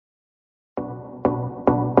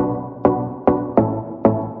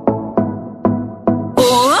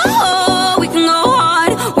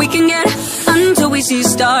see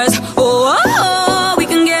stars. Oh, oh, oh, we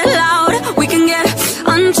can get loud, we can get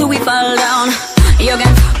until we fall down. You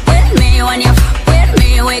get with me when you're with me,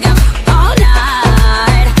 we got all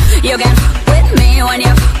night. You get with me when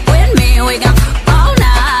you're with me, we got all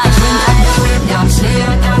night. Down, stay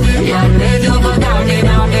at the million, make you go down,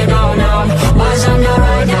 down, down, down. Was on the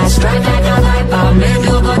right, now strike like a light bulb, make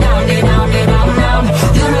you go down, down, down, down.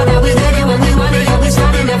 You know that we did it when we want it, yeah, we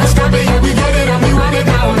started, never stop it, yeah, we did it and we want it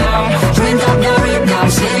down, down. Drink up the rip, down,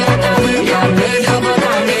 stay at the million, make you go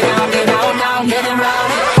down, down, down, down. Get it round.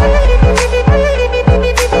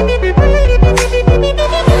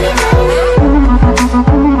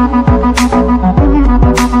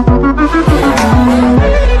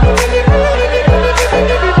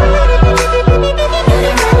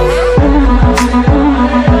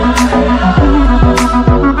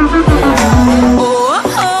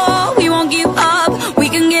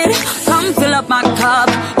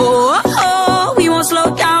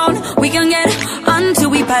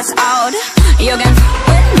 Out. You can